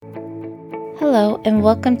Hello, and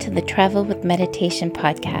welcome to the Travel with Meditation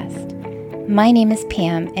podcast. My name is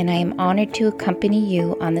Pam, and I am honored to accompany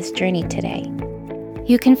you on this journey today.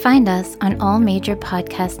 You can find us on all major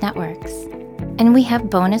podcast networks, and we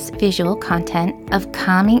have bonus visual content of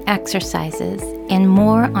calming exercises and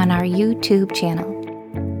more on our YouTube channel.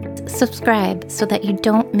 Subscribe so that you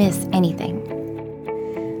don't miss anything.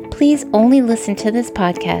 Please only listen to this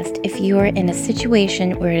podcast if you are in a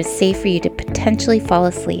situation where it is safe for you to potentially fall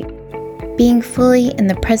asleep. Being fully in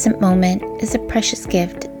the present moment is a precious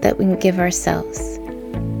gift that we can give ourselves.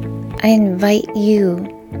 I invite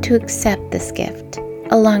you to accept this gift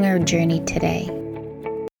along our journey today.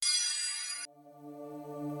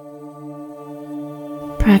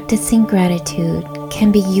 Practicing gratitude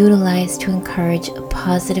can be utilized to encourage a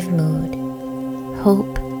positive mood,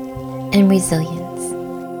 hope, and resilience.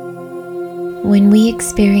 When we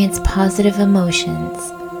experience positive emotions,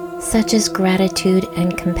 such as gratitude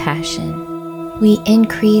and compassion, we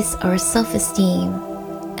increase our self-esteem,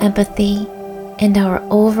 empathy, and our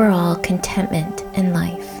overall contentment in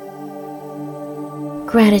life.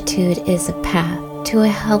 Gratitude is a path to a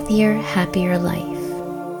healthier, happier life.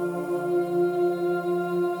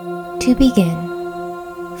 To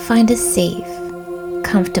begin, find a safe,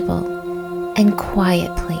 comfortable, and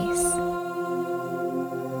quiet place.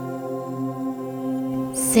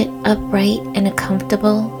 Sit upright in a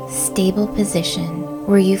comfortable, stable position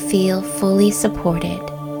where you feel fully supported,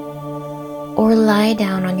 or lie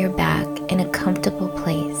down on your back in a comfortable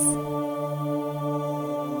place.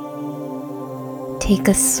 Take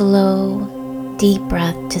a slow, deep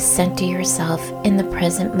breath to center yourself in the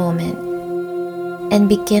present moment and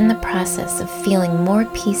begin the process of feeling more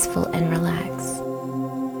peaceful and relaxed.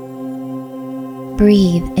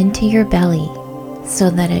 Breathe into your belly so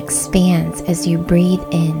that it expands as you breathe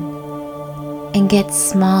in and gets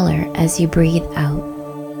smaller as you breathe out.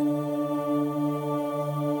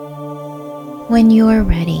 When you are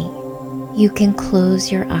ready, you can close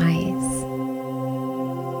your eyes.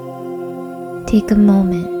 Take a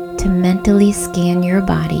moment to mentally scan your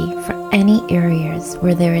body for any areas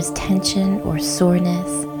where there is tension or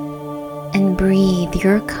soreness, and breathe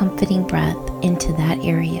your comforting breath into that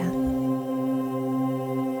area.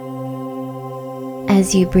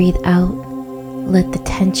 As you breathe out, let the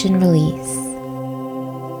tension release.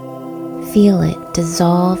 Feel it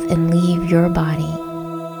dissolve and leave your body.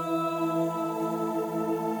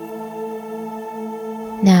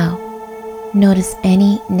 Now, notice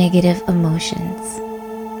any negative emotions,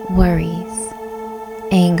 worries,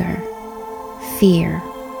 anger, fear,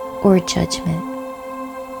 or judgment.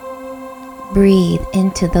 Breathe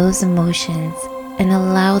into those emotions and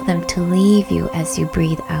allow them to leave you as you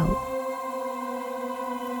breathe out.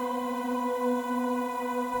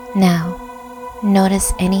 Now,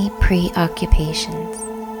 notice any preoccupations,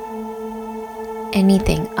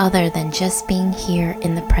 anything other than just being here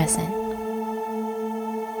in the present.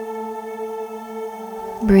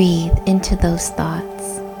 Breathe into those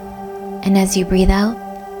thoughts, and as you breathe out,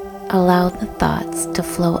 allow the thoughts to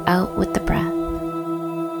flow out with the breath.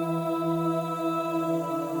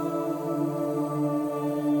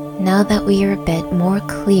 Now that we are a bit more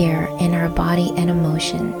clear in our body and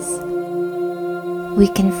emotions, we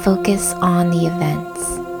can focus on the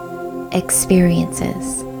events,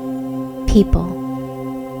 experiences, people,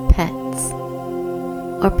 pets,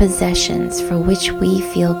 or possessions for which we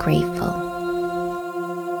feel grateful.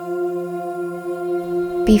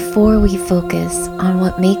 Before we focus on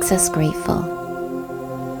what makes us grateful,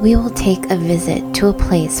 we will take a visit to a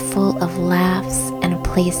place full of laughs and a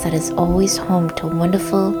place that is always home to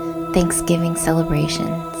wonderful Thanksgiving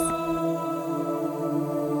celebrations.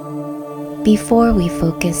 Before we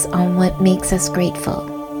focus on what makes us grateful,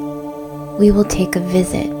 we will take a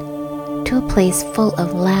visit to a place full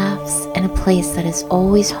of laughs and a place that is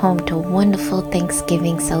always home to wonderful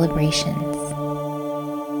Thanksgiving celebrations.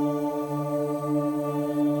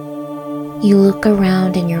 You look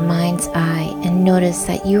around in your mind's eye and notice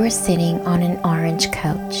that you are sitting on an orange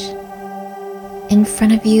couch. In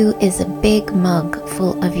front of you is a big mug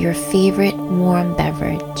full of your favorite warm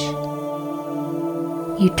beverage.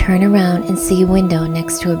 You turn around and see a window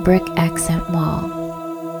next to a brick accent wall.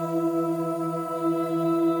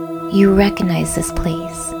 You recognize this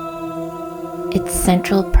place. It's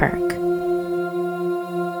Central Perk.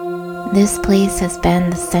 This place has been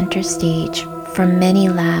the center stage for many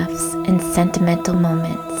laughs and sentimental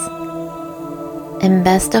moments. And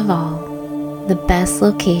best of all, the best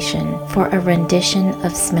location for a rendition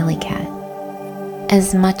of Smelly Cat.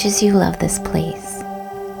 As much as you love this place,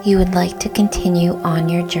 you would like to continue on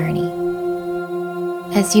your journey.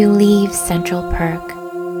 As you leave Central Perk,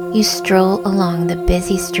 You stroll along the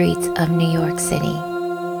busy streets of New York City.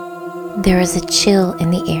 There is a chill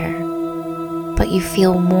in the air, but you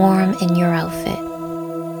feel warm in your outfit.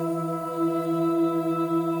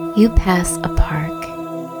 You pass a park.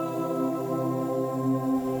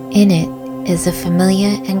 In it is a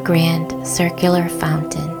familiar and grand circular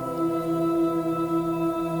fountain.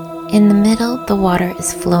 In the middle, the water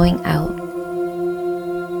is flowing out.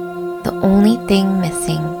 The only thing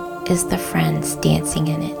missing is the friends dancing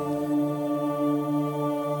in it.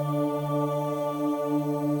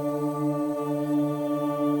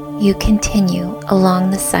 You continue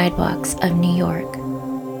along the sidewalks of New York.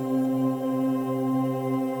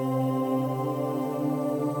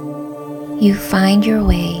 You find your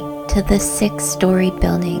way to the 6-story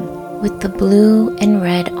building with the blue and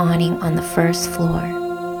red awning on the first floor.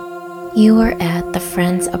 You are at the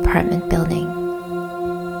Friends apartment building.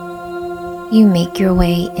 You make your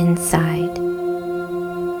way inside.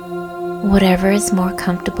 Whatever is more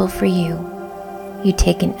comfortable for you, you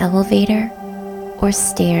take an elevator or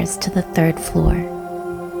stairs to the 3rd floor.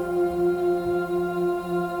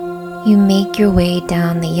 You make your way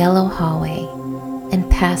down the yellow hallway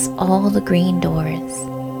and pass all the green doors.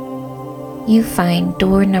 You find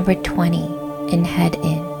door number 20 and head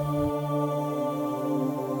in.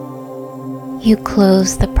 You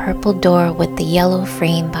close the purple door with the yellow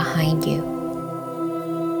frame behind you.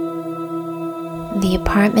 The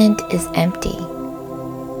apartment is empty,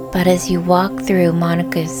 but as you walk through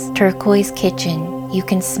Monica's turquoise kitchen, you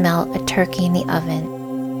can smell a turkey in the oven.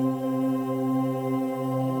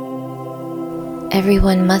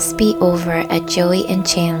 Everyone must be over at Joey and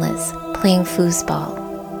Chandler's playing foosball.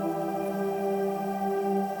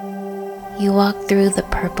 You walk through the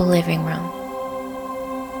purple living room.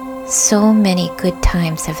 So many good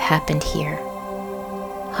times have happened here.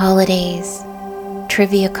 Holidays,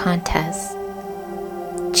 trivia contests,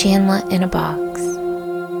 Chandler in a box,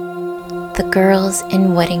 the girls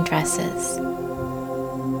in wedding dresses,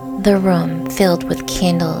 the room filled with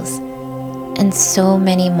candles, and so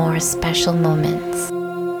many more special moments.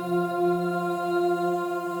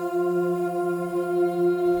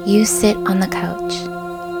 You sit on the couch,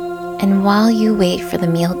 and while you wait for the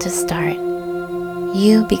meal to start,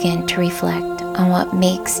 you begin to reflect on what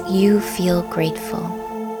makes you feel grateful.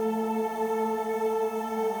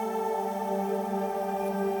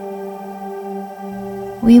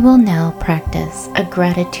 We will now practice a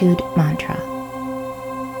gratitude mantra.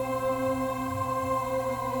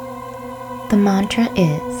 The mantra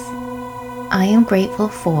is, I am grateful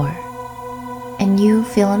for, and you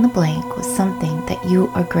fill in the blank with something that you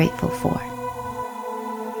are grateful for.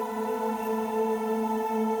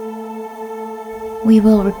 We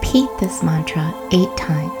will repeat this mantra 8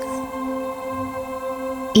 times.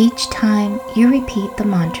 Each time you repeat the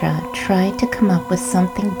mantra, try to come up with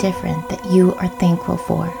something different that you are thankful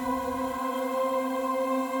for.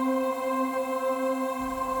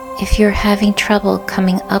 If you're having trouble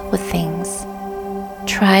coming up with things,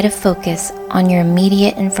 try to focus on your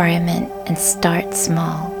immediate environment and start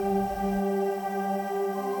small.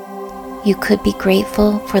 You could be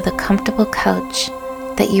grateful for the comfortable couch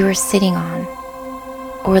that you are sitting on,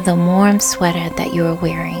 or the warm sweater that you are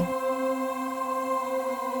wearing.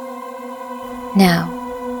 Now,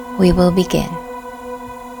 we will begin.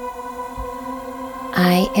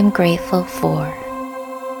 I am grateful for.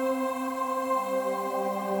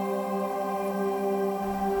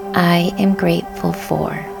 I am grateful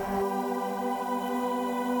for.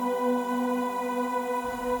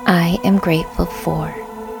 I am grateful for.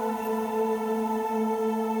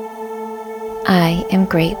 I am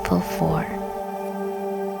grateful for.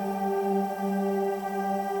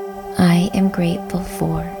 I am grateful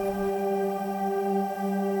for.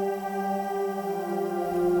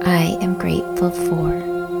 I am grateful for.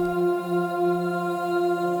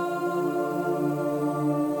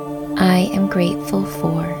 I am grateful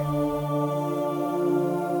for.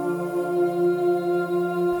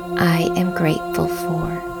 I am grateful for.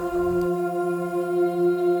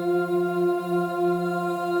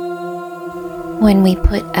 When we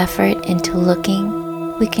put effort into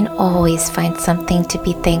looking, we can always find something to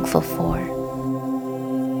be thankful for.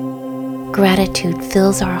 Gratitude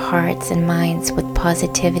fills our hearts and minds with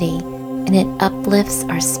positivity, and it uplifts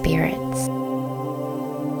our spirits.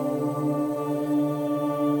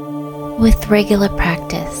 With regular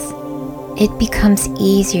practice, it becomes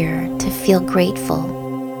easier to feel grateful.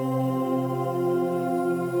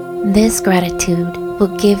 This gratitude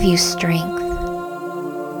will give you strength.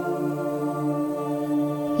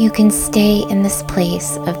 You can stay in this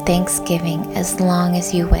place of thanksgiving as long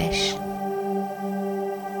as you wish.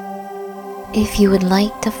 If you would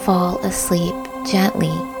like to fall asleep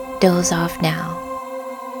gently doze off now.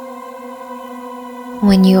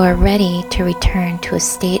 When you are ready to return to a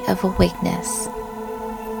state of awakeness,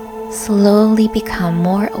 slowly become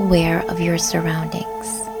more aware of your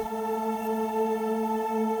surroundings.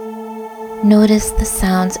 Notice the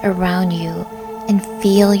sounds around you and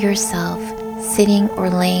feel yourself sitting or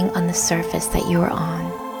laying on the surface that you are on.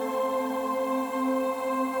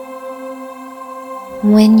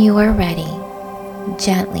 When you are ready,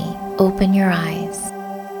 gently open your eyes,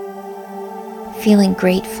 feeling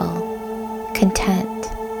grateful, content,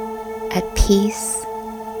 at peace,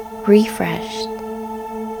 refreshed,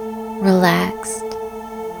 relaxed,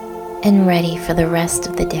 and ready for the rest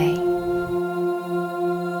of the day.